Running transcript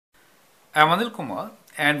I'm Anil Kumar,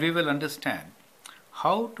 and we will understand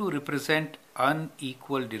how to represent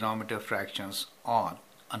unequal denominator fractions on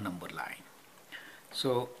a number line.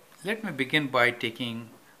 So let me begin by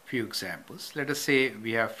taking few examples. Let us say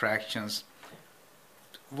we have fractions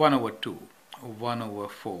 1 over 2, 1 over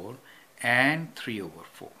 4, and 3 over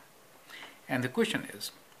 4. And the question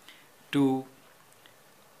is to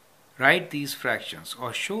write these fractions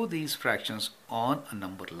or show these fractions on a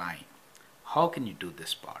number line. How can you do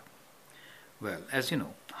this part? Well, as you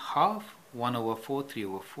know, half, 1 over 4, 3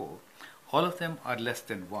 over 4, all of them are less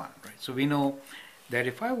than 1, right? So we know that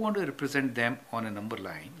if I want to represent them on a number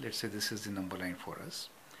line, let's say this is the number line for us,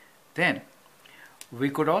 then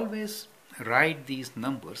we could always write these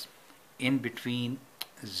numbers in between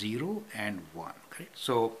 0 and 1, correct?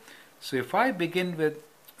 So if I begin with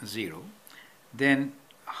 0, then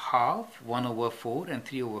half, 1 over 4 and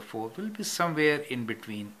 3 over 4 will be somewhere in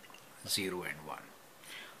between 0 and 1.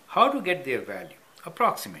 How to get their value?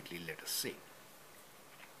 Approximately, let us say.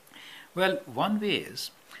 Well, one way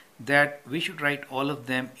is that we should write all of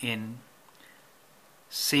them in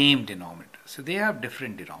same denominator. So they have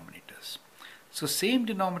different denominators. So same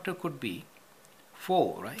denominator could be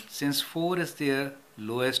 4, right? Since 4 is their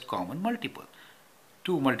lowest common multiple.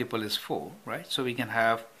 2 multiple is 4, right? So we can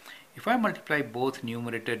have, if I multiply both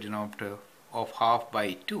numerator and denominator of half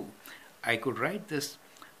by 2, I could write this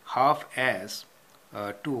half as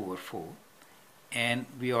 2 over 4, and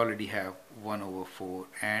we already have 1 over 4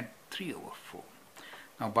 and 3 over 4.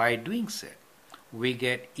 Now by doing so, we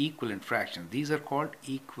get equivalent fractions. These are called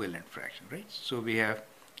equivalent fractions, right? So we have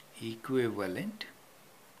equivalent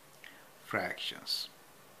fractions.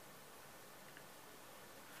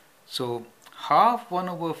 So half, 1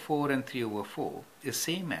 over 4 and 3 over 4 is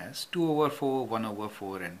same as 2 over 4, 1 over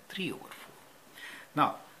 4 and 3 over 4.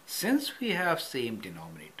 Now since we have same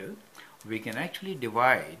denominator, we can actually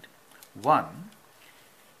divide 1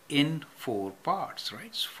 in 4 parts,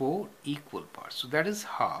 right? So 4 equal parts. So that is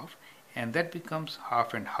half, and that becomes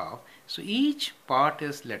half and half. So each part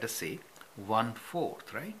is, let us say,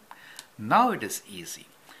 1/4, right? Now it is easy.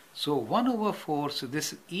 So 1 over 4, so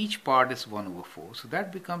this each part is 1 over 4. So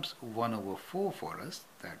that becomes 1 over 4 for us,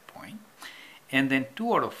 that point. And then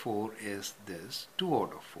 2 out of 4 is this, 2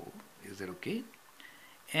 out of 4. Is that okay?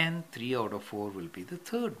 And 3 out of 4 will be the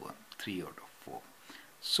third one, 3 out of 4.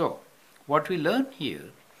 So what we learn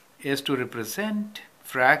here is to represent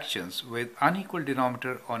fractions with unequal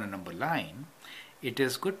denominator on a number line. It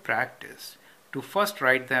is good practice to first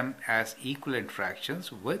write them as equivalent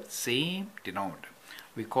fractions with same denominator.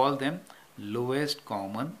 We call them lowest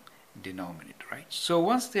common denominator, right? So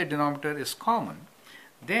once their denominator is common,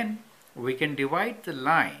 then we can divide the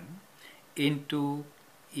line into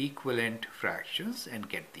equivalent fractions and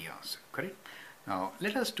get the answer, correct? Now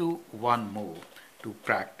let us do one more to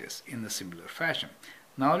practice in a similar fashion.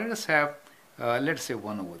 Now let us have, let's say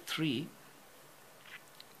 1 over 3,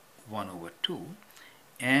 1 over 2,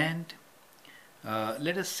 and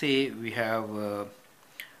let us say we have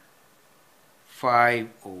 5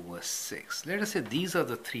 over 6. Let us say these are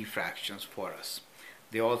the three fractions for us.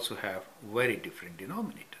 They also have very different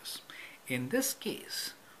denominators. In this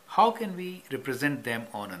case, how can we represent them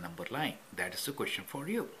on a number line? That is the question for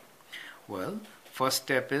you. Well, first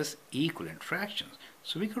step is equivalent fractions.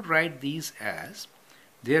 So we could write these as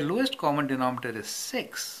their lowest common denominator is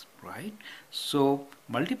 6, right? So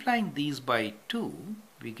multiplying these by 2,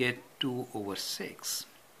 we get 2 over 6.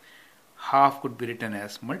 Half could be written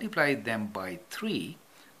as multiply them by 3,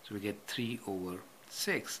 so we get 3 over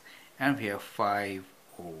 6, and we have 5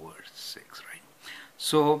 over 6, right?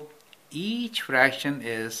 So each fraction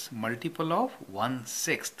is multiple of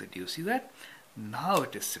 1/6. Do you see that? Now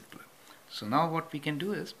it is simpler. So now what we can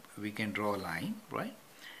do is we can draw a line, right?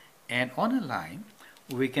 And on a line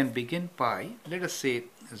we can begin by, let us say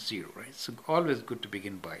 0, right? So always good to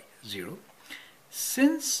begin by 0.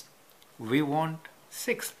 Since we want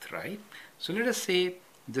 6th, right? So let us say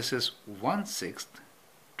this is 1/6,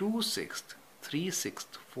 2/6, 3/6,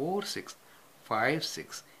 4/6,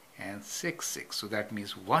 5/6, and 6/6. So that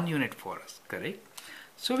means 1 unit for us, correct?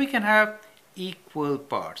 So we can have equal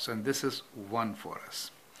parts, and this is 1 for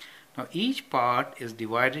us. Now each part is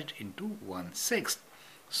divided into 1/6.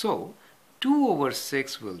 So 2 over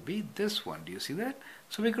 6 will be this one. Do you see that?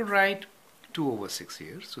 So we could write 2 over 6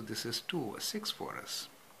 here. So this is 2 over 6 for us.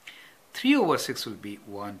 3 over 6 will be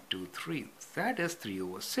 1, 2, 3. That is 3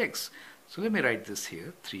 over 6. So let me write this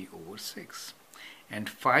here, 3 over 6. And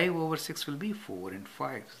 5 over 6 will be 4 and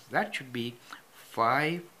 5. That should be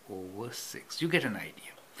 5 over 6. You get an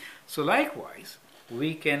idea. So likewise,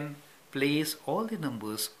 we can place all the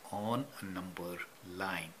numbers on a number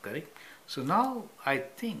line, correct? So now I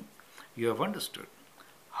think you have understood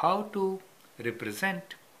how to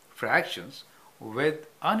represent fractions with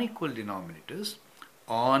unequal denominators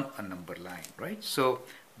on a number line, right? So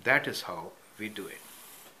that is how we do it.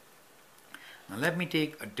 Now let me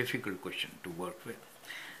take a difficult question to work with.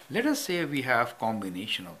 Let us say we have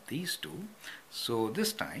combination of these two. So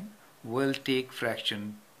this time we'll take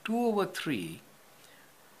fraction 2 over 3,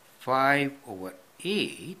 5 over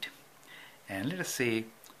 8, and let us say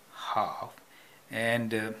half,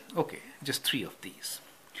 and okay, just 3 of these.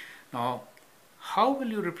 Now how will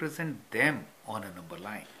you represent them on a number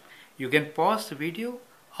line? You can pause the video,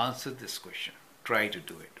 answer this question, try to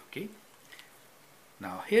do it, okay?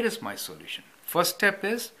 Now here is my solution. First step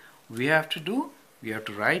is we have to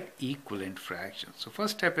write equivalent fractions. So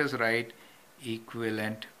first step is write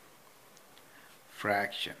equivalent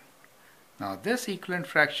fraction. Now this equivalent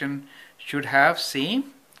fraction should have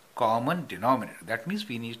same common denominator. That means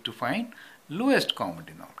we need to find lowest common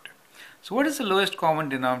denominator. So what is the lowest common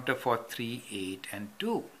denominator for 3, 8 and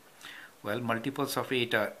 2? Well, multiples of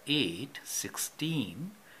 8 are 8,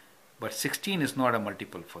 16, but 16 is not a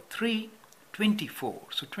multiple for 3, 24.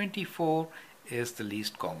 So 24 is the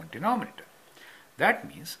least common denominator. That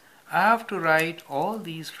means I have to write all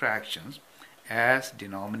these fractions as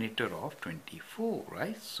denominator of 24,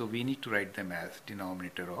 right? So we need to write them as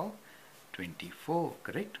denominator of 24,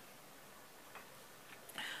 correct?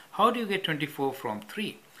 How do you get 24 from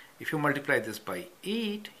 3? If you multiply this by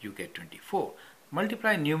 8, you get 24.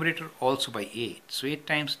 Multiply numerator also by 8. So 8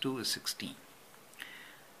 times 2 is 16.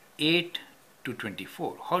 8 to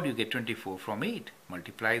 24. How do you get 24 from 8?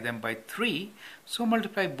 Multiply them by 3. So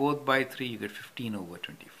multiply both by 3, you get 15 over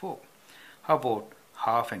 24. How about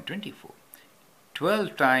half and 24?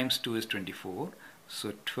 12 times 2 is 24.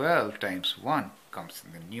 So 12 times 1 comes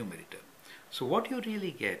in the numerator. So what you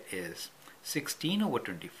really get is 16 over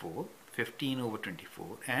 24, 15 over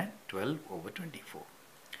 24 and 12 over 24.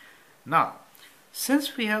 Now,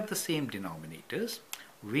 since we have the same denominators,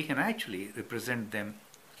 we can actually represent them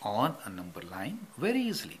on a number line very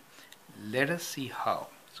easily. Let us see how.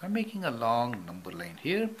 So I'm making a long number line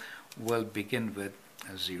here. We'll begin with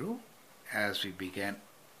a 0 as we began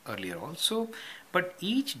earlier also, but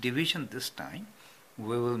each division this time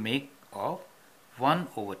we will make of 1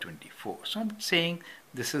 over 24. So I'm saying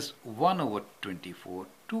this is 1 over 24,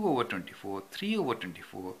 2 over 24, 3 over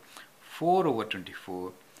 24, 4 over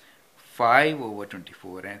 24, 5 over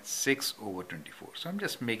 24 and 6 over 24. So I'm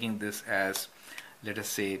just making this as, let us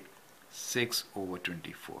say, 6 over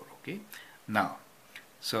 24, okay? Now,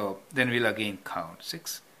 so then we'll again count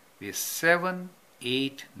 6. We have 7,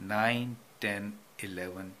 8, 9, 10,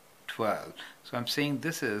 11, 12. So I'm saying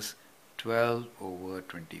this is 12 over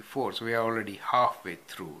 24. So we are already halfway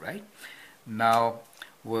through, right? Now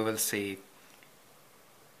we will say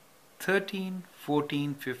 13,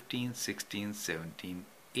 14, 15, 16, 17,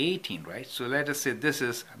 18, right? So let us say this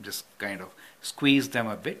is, I'm just kind of squeeze them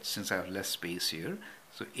a bit since I have less space here.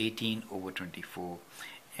 So 18 over 24.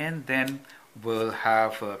 And then we'll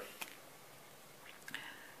have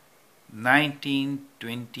 19,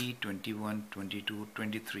 20, 21, 22,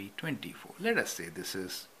 23, 24. Let us say this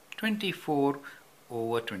is 24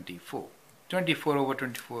 over 24. 24 over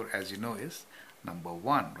 24, as you know, is number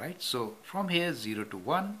 1, right? So from here 0 to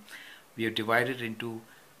 1, we have divided into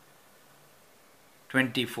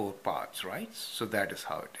 24 parts, right? So that is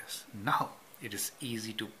how it is. Now it is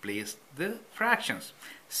easy to place the fractions.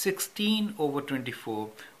 16 over 24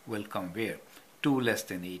 will come where? 2 less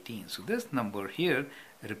than 18. So this number here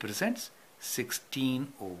represents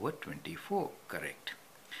 16 over 24, correct?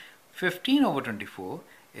 15 over 24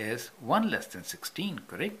 is 1 less than 16,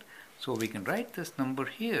 correct? So we can write this number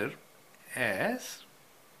here as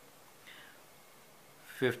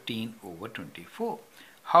 15 over 24.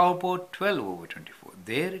 How about 12 over 24?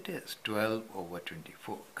 There it is, 12 over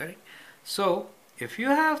 24, correct? So if you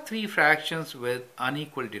have three fractions with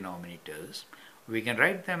unequal denominators, we can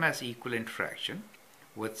write them as equivalent fraction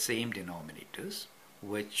with same denominators,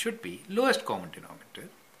 which should be lowest common denominator.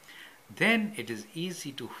 Then it is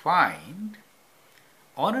easy to find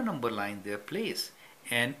on a number line their place,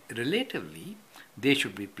 and relatively they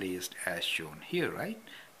should be placed as shown here, right?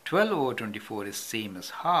 12 over 24 is same as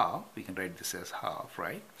half. We can write this as half,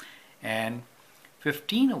 right? And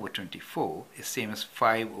 15 over 24 is same as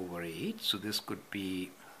 5 over 8. So this could be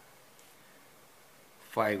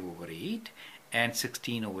 5 over 8. And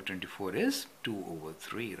 16 over 24 is 2 over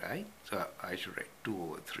 3, right? So I should write 2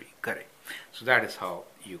 over 3, correct. So that is how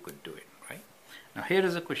you could do it, right? Now here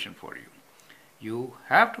is a question for you. You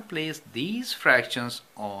have to place these fractions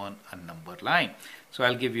on a number line. So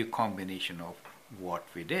I'll give you a combination of what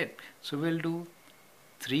we did. So we'll do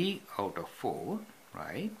 3 out of 4,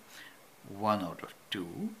 right? 1 out of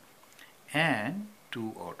 2, and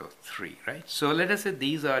 2 out of 3, right? So let us say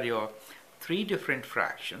these are your three different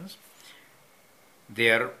fractions. They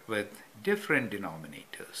are with different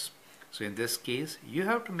denominators. So in this case, you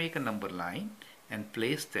have to make a number line and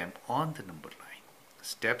place them on the number line.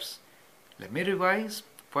 Steps, let me revise.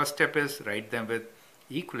 First step is write them with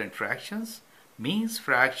equivalent fractions, means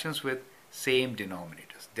fractions with same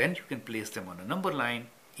denominators. Then you can place them on a number line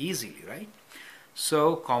easily, right?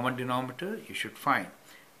 So common denominator you should find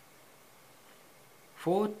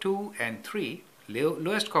 4, 2 and 3.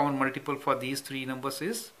 Lowest common multiple for these three numbers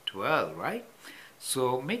is 12, right?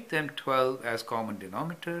 So make them 12 as common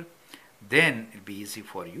denominator. Then it'll be easy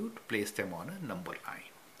for you to place them on a number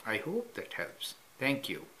line. I hope that helps. Thank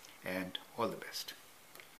you and all the best.